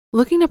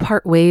Looking to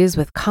part ways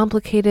with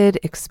complicated,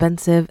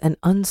 expensive, and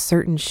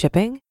uncertain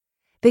shipping?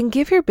 Then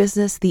give your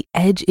business the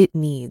edge it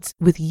needs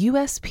with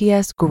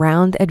USPS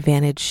Ground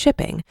Advantage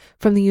shipping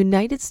from the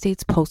United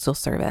States Postal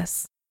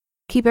Service.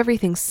 Keep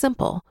everything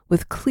simple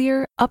with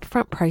clear,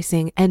 upfront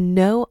pricing and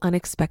no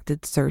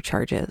unexpected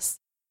surcharges.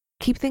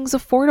 Keep things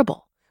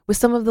affordable with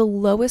some of the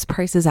lowest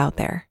prices out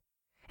there.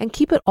 And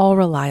keep it all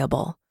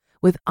reliable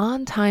with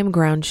on-time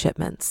ground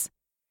shipments.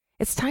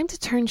 It's time to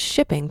turn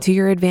shipping to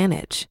your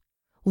advantage.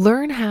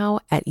 Learn how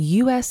at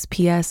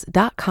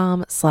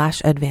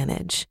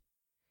USPS.com/advantage.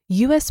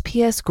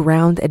 USPS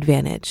Ground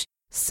Advantage.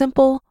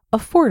 Simple,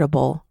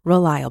 affordable,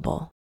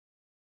 reliable.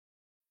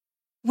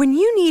 When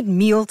you need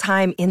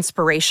mealtime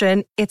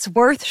inspiration, it's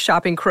worth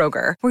shopping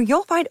Kroger, where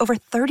you'll find over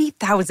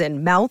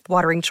 30,000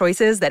 mouth-watering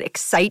choices that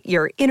excite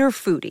your inner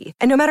foodie.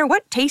 And no matter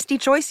what tasty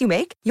choice you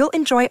make, you'll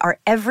enjoy our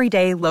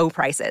everyday low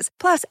prices,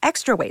 plus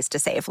extra ways to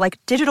save, like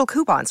digital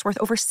coupons worth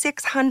over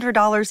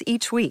 $600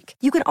 each week.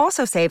 You can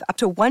also save up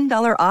to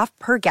 $1 off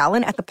per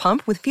gallon at the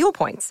pump with fuel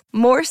points.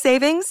 More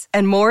savings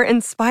and more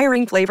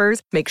inspiring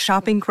flavors make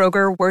shopping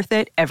Kroger worth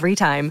it every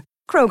time.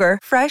 Kroger,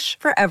 fresh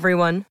for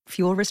everyone.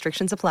 Fuel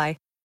restrictions apply.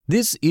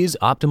 This is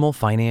Optimal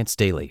Finance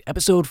Daily,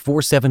 episode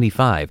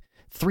 475,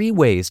 3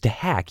 Ways to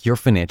Hack Your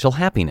Financial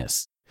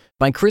Happiness,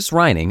 by Chris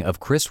Reining of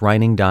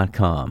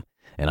chrisreining.com.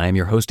 And I am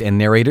your host and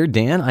narrator,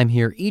 Dan. I'm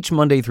here each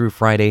Monday through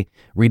Friday,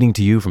 reading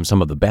to you from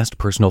some of the best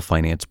personal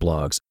finance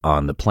blogs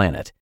on the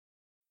planet.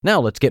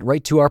 Now let's get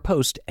right to our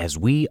post as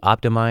we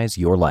optimize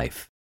your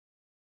life.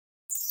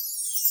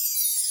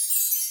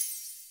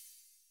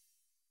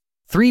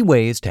 3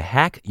 Ways to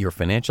Hack Your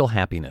Financial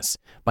Happiness,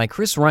 by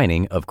Chris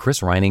Reining of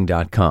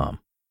chrisreining.com.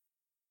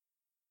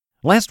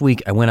 Last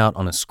week, I went out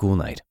on a school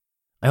night.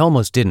 I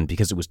almost didn't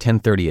because it was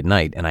 10:30 at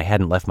night and I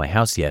hadn't left my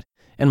house yet,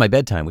 and my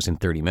bedtime was in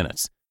 30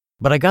 minutes.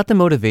 But I got the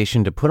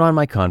motivation to put on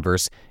my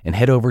Converse and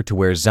head over to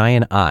where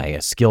Zion I,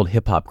 a skilled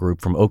hip-hop group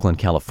from Oakland,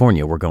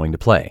 California, were going to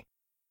play.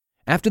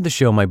 After the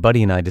show, my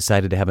buddy and I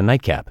decided to have a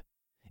nightcap.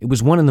 It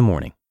was 1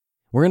 a.m.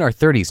 We're in our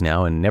 30s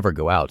now and never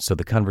go out, so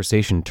the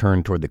conversation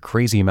turned toward the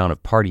crazy amount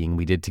of partying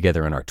we did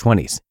together in our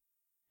 20s.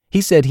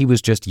 He said he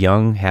was just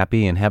young,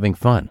 happy, and having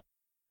fun.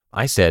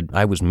 I said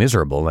I was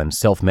miserable and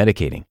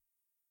self-medicating.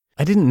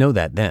 I didn't know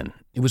that then.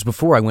 It was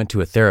before I went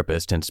to a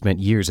therapist and spent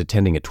years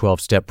attending a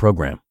 12-step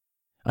program.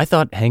 I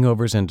thought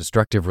hangovers and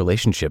destructive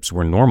relationships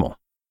were normal.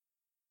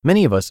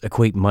 Many of us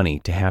equate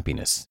money to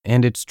happiness,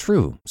 and it's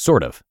true,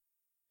 sort of.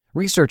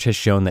 Research has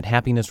shown that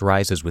happiness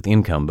rises with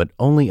income, but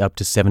only up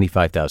to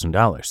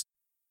 $75,000.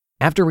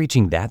 After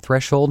reaching that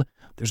threshold,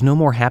 there's no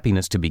more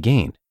happiness to be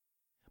gained.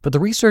 But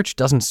the research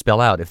doesn't spell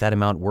out if that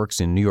amount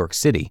works in New York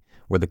City,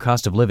 where the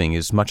cost of living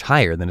is much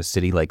higher than a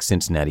city like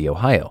Cincinnati,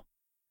 Ohio.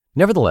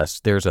 Nevertheless,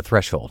 there's a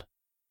threshold.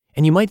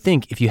 And you might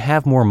think if you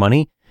have more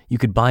money, you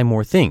could buy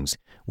more things,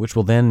 which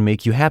will then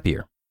make you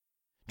happier.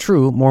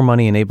 True, more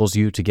money enables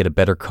you to get a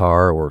better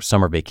car or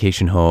summer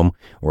vacation home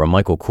or a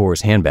Michael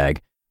Kors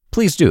handbag.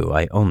 Please do,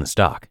 I own the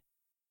stock.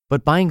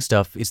 But buying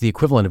stuff is the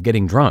equivalent of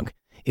getting drunk.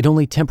 It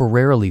only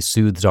temporarily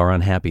soothes our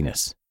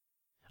unhappiness.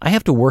 I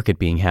have to work at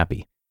being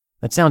happy.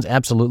 That sounds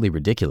absolutely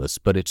ridiculous,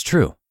 but it's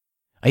true.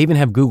 I even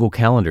have Google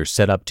Calendar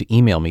set up to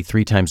email me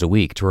 3 times a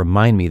week to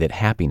remind me that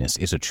happiness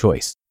is a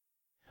choice.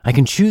 I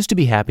can choose to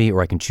be happy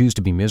or I can choose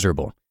to be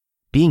miserable.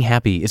 Being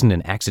happy isn't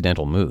an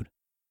accidental mood.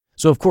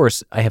 So of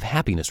course, I have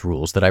happiness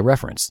rules that I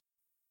reference.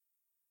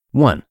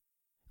 1.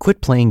 Quit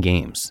playing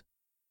games.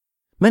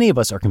 Many of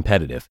us are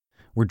competitive.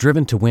 We're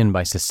driven to win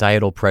by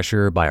societal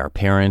pressure, by our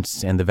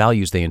parents, and the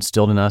values they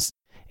instilled in us,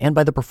 and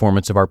by the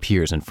performance of our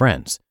peers and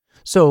friends.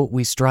 So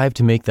we strive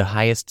to make the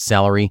highest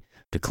salary,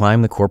 to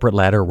climb the corporate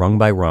ladder rung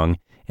by rung,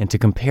 and to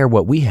compare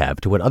what we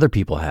have to what other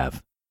people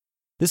have.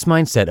 This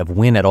mindset of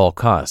win at all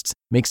costs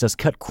makes us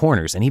cut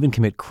corners and even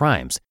commit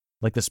crimes,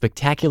 like the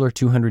spectacular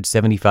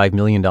 $275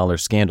 million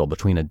scandal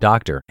between a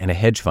doctor and a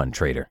hedge fund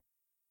trader.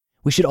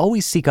 We should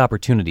always seek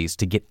opportunities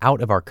to get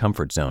out of our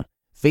comfort zone,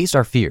 face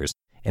our fears,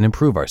 and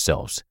improve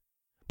ourselves.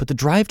 But the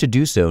drive to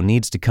do so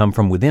needs to come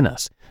from within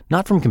us,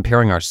 not from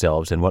comparing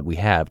ourselves and what we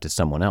have to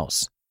someone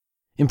else.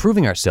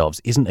 Improving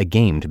ourselves isn't a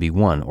game to be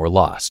won or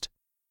lost.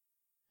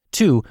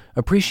 2.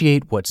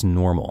 Appreciate what's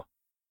normal.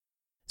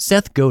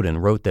 Seth Godin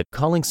wrote that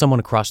calling someone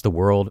across the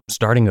world,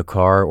 starting a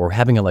car, or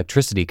having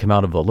electricity come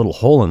out of a little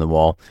hole in the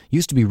wall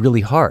used to be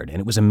really hard, and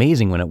it was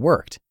amazing when it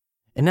worked.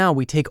 And now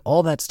we take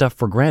all that stuff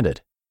for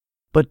granted.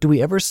 But do we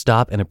ever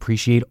stop and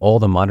appreciate all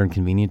the modern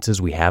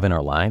conveniences we have in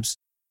our lives?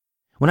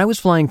 When I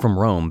was flying from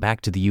Rome back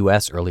to the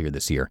US earlier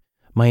this year,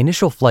 my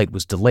initial flight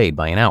was delayed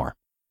by an hour.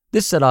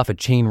 This set off a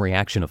chain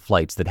reaction of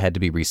flights that had to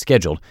be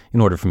rescheduled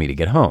in order for me to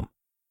get home.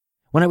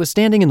 When I was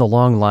standing in the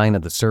long line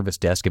at the service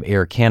desk of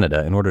Air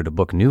Canada in order to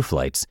book new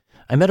flights,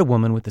 I met a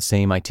woman with the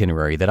same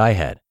itinerary that I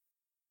had.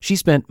 She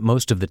spent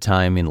most of the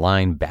time in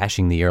line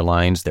bashing the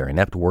airlines, their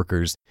inept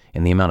workers,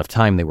 and the amount of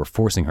time they were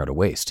forcing her to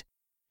waste.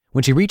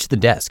 When she reached the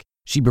desk,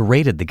 she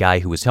berated the guy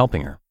who was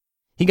helping her.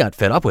 He got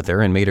fed up with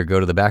her and made her go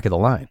to the back of the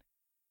line.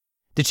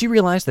 Did she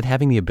realize that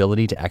having the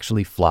ability to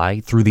actually fly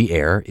through the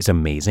air is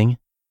amazing?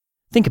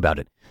 Think about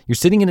it. You're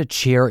sitting in a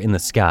chair in the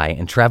sky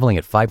and traveling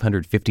at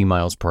 550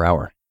 miles per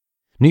hour.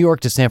 New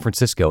York to San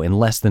Francisco in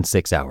less than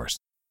 6 hours.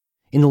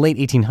 In the late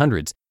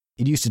 1800s,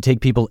 it used to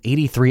take people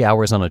 83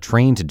 hours on a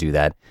train to do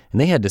that, and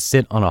they had to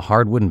sit on a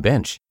hard wooden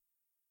bench.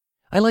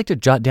 I like to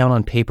jot down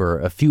on paper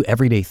a few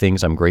everyday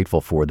things I'm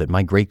grateful for that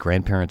my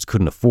great-grandparents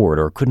couldn't afford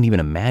or couldn't even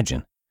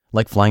imagine,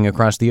 like flying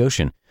across the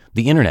ocean,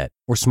 the internet,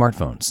 or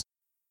smartphones.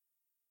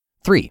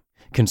 3.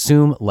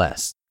 Consume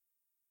less.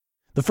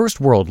 The first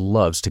world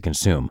loves to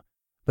consume,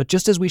 but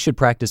just as we should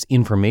practice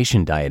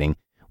information dieting,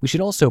 we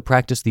should also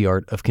practice the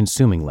art of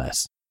consuming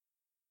less.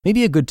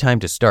 Maybe a good time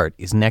to start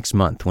is next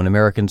month when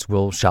Americans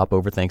will shop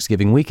over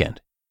Thanksgiving weekend.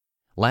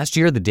 Last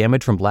year, the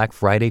damage from Black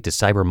Friday to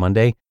Cyber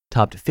Monday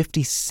topped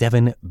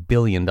 $57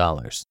 billion.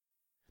 There's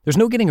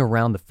no getting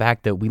around the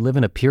fact that we live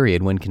in a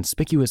period when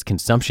conspicuous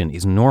consumption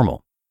is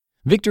normal.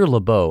 Victor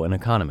Lebow, an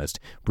economist,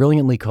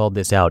 brilliantly called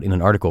this out in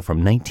an article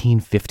from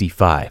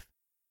 1955.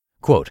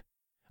 Quote,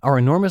 "Our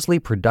enormously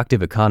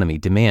productive economy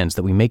demands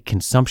that we make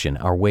consumption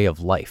our way of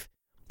life,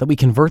 that we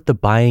convert the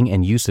buying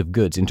and use of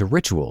goods into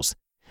rituals,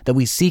 that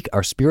we seek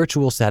our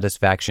spiritual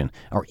satisfaction,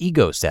 our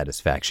ego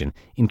satisfaction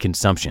in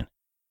consumption.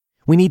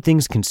 We need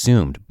things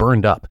consumed,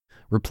 burned up,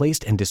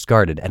 replaced and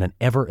discarded at an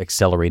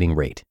ever-accelerating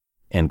rate."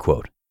 End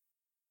quote.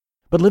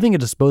 But living a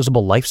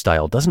disposable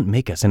lifestyle doesn't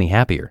make us any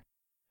happier.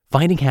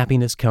 Finding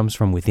happiness comes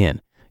from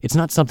within. It's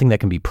not something that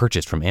can be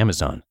purchased from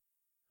Amazon.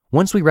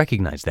 Once we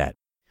recognize that,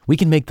 we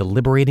can make the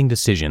liberating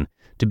decision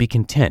to be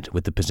content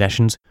with the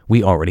possessions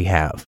we already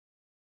have.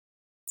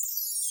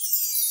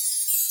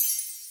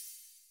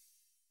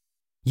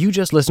 You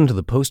just listened to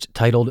the post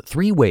titled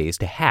 3 Ways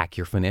to Hack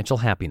Your Financial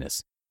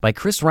Happiness by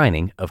Chris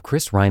Reining of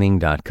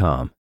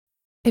chrisreining.com.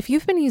 If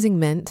you've been using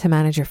Mint to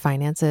manage your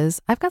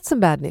finances, I've got some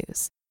bad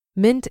news.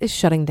 Mint is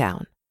shutting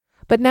down.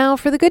 But now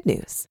for the good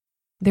news.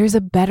 There's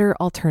a better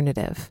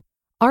alternative.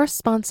 Our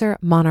sponsor,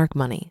 Monarch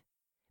Money.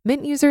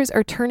 Mint users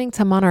are turning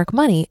to Monarch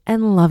Money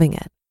and loving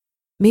it.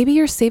 Maybe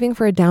you're saving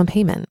for a down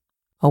payment,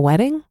 a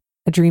wedding,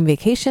 a dream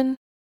vacation,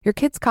 your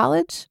kid's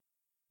college.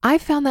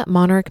 I've found that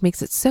Monarch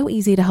makes it so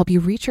easy to help you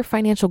reach your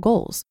financial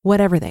goals,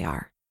 whatever they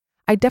are.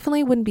 I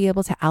definitely wouldn't be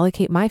able to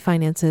allocate my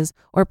finances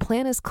or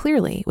plan as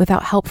clearly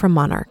without help from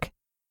Monarch.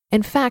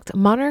 In fact,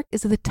 Monarch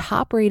is the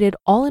top-rated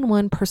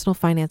all-in-one personal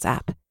finance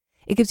app.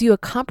 It gives you a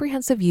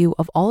comprehensive view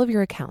of all of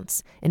your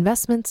accounts,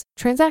 investments,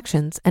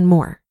 transactions, and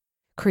more.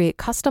 Create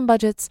custom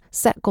budgets,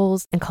 set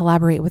goals, and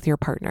collaborate with your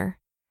partner.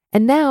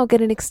 And now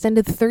get an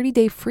extended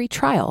 30-day free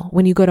trial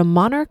when you go to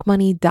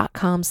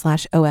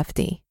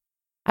monarchmoney.com/OFD.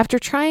 After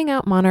trying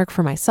out Monarch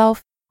for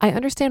myself, I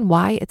understand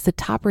why it's the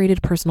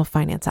top-rated personal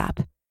finance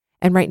app.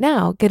 And right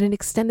now, get an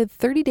extended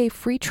 30-day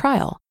free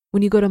trial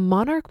when you go to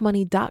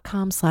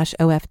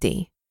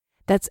monarchmoney.com/OFD.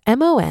 That's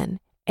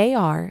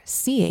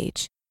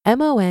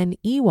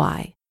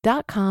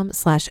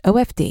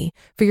monarchmoney.com/OFD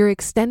for your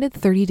extended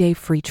 30-day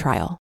free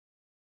trial.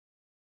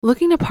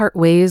 Looking to part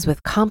ways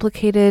with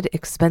complicated,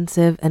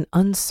 expensive, and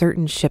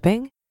uncertain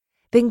shipping?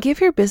 Then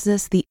give your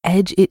business the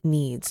edge it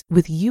needs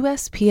with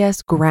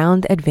USPS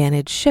Ground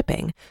Advantage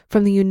shipping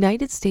from the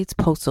United States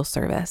Postal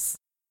Service.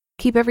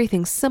 Keep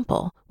everything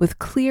simple with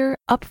clear,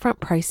 upfront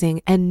pricing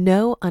and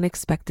no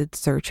unexpected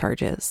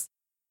surcharges.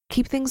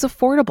 Keep things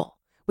affordable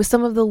with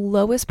some of the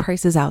lowest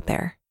prices out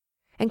there.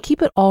 And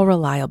keep it all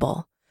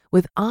reliable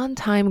with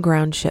on-time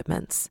ground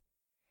shipments.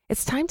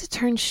 It's time to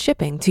turn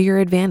shipping to your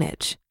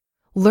advantage.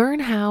 Learn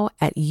how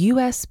at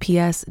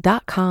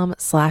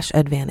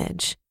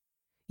USPS.com/advantage.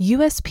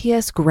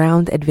 USPS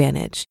Ground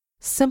Advantage.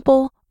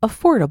 Simple,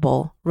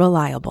 affordable,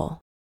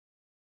 reliable.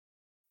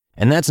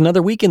 And that's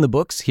another week in the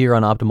books here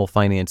on Optimal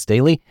Finance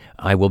Daily.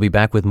 I will be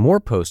back with more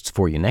posts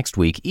for you next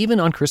week, even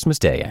on Christmas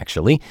Day,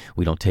 actually.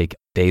 We don't take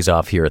days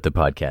off here at the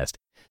podcast.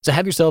 So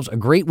have yourselves a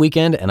great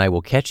weekend, and I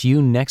will catch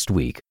you next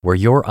week where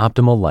your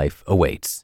optimal life awaits.